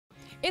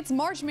It's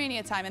March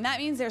Mania time, and that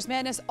means there's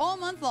madness all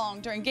month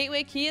long during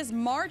Gateway Kia's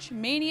March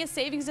Mania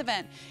Savings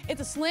Event. It's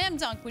a slam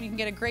dunk when you can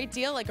get a great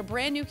deal like a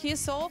brand new Kia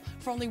Soul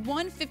for only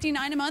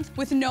 $159 a month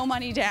with no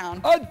money down.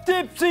 A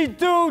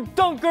dipsy-doo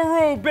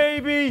dunkaroo,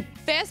 baby!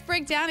 Fast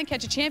break down and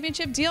catch a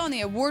championship deal on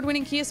the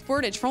award-winning Kia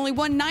Sportage for only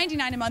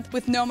 $199 a month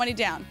with no money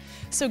down.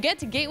 So get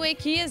to Gateway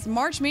Kia's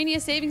March Mania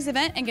Savings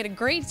Event and get a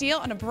great deal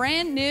on a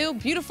brand new,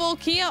 beautiful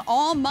Kia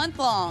all month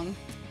long.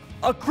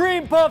 A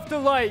cream puff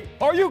delight!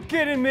 Are you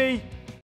kidding me?